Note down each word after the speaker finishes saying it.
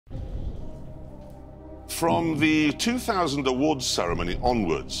From the 2000 awards ceremony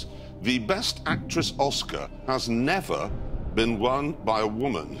onwards, the Best Actress Oscar has never been won by a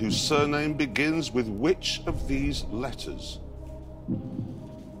woman whose surname begins with which of these letters?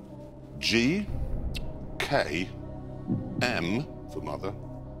 G, K, M for mother,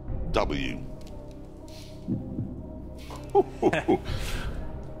 W.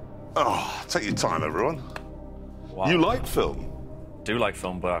 Oh, take your time, everyone. Wow. You like film? Do like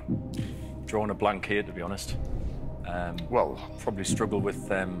film, but I'm drawing a blank here, to be honest. Well, probably struggle with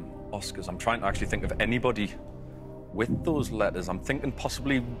Oscars. I'm trying to actually think of anybody with those letters. I'm thinking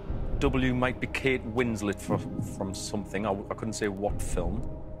possibly W might be Kate Winslet from something. I couldn't say what film.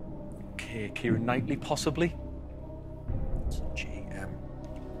 K, Keira Knightley, possibly. It's G-M.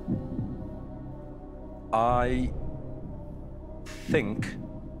 I think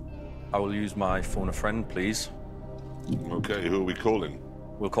I will use my phone a friend, please. OK, who are we calling?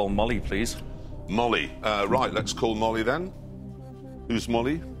 We'll call Molly, please. Molly. Right, let's call Molly then. Who's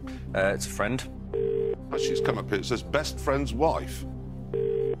Molly? It's a friend. Oh, she's come up here. It says best friend's wife.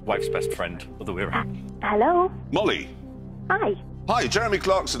 Wife's best friend, other way around. Hello. Molly. Hi. Hi, Jeremy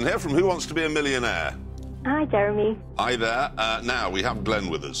Clarkson here from Who Wants to Be a Millionaire? Hi, Jeremy. Hi there. Now, we have Glen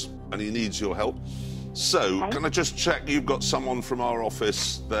with us, and he needs your help. So, Can I just check you've got someone from our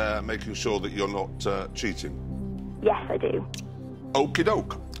office there making sure that you're not cheating? Yes, I do. Okie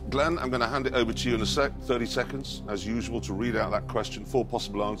doke. Glen, I'm going to hand it over to you in a sec, 30 seconds, as usual, to read out that question, 4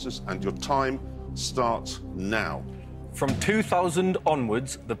 possible answers, and your time starts now. From 2000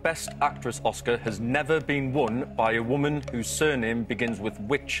 onwards, the Best Actress Oscar has never been won by a woman whose surname begins with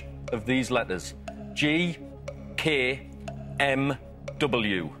which of these letters? G, K, M,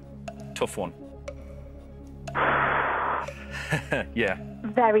 W. Tough one. Yeah.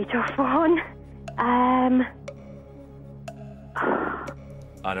 Very tough one.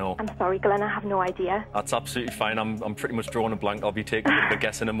 I know. I'm sorry, Glenn, I have no idea. That's absolutely fine. I'm pretty much drawing a blank. I'll be taking a bit of a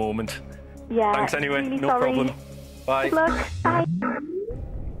guess in a moment. Yeah. Thanks anyway. Really no sorry. problem. Bye. Good luck. Bye.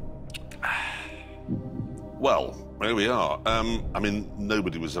 Well, here we are. I mean,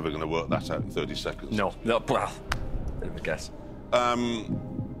 nobody was ever going to work that out in 30 seconds. No. Well, bit of a guess.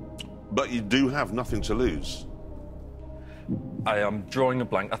 But you do have nothing to lose. I am drawing a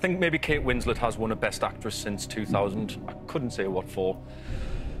blank. I think maybe Kate Winslet has won a Best Actress since 2000. I couldn't say what for.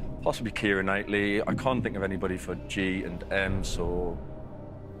 Possibly Keira Knightley. I can't think of anybody for G and M, so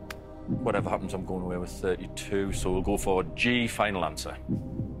whatever happens, I'm going away with 32. So we'll go for G, final answer.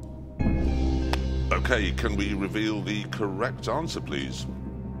 OK, can we reveal the correct answer, please?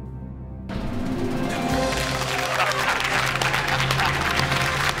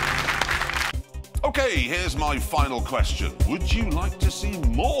 OK, here's my final question. Would you like to see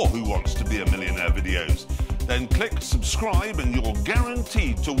more Who Wants to Be a Millionaire videos? Then click subscribe and you're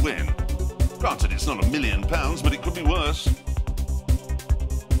guaranteed to win. Granted, it's not £1 million, but it could be worse.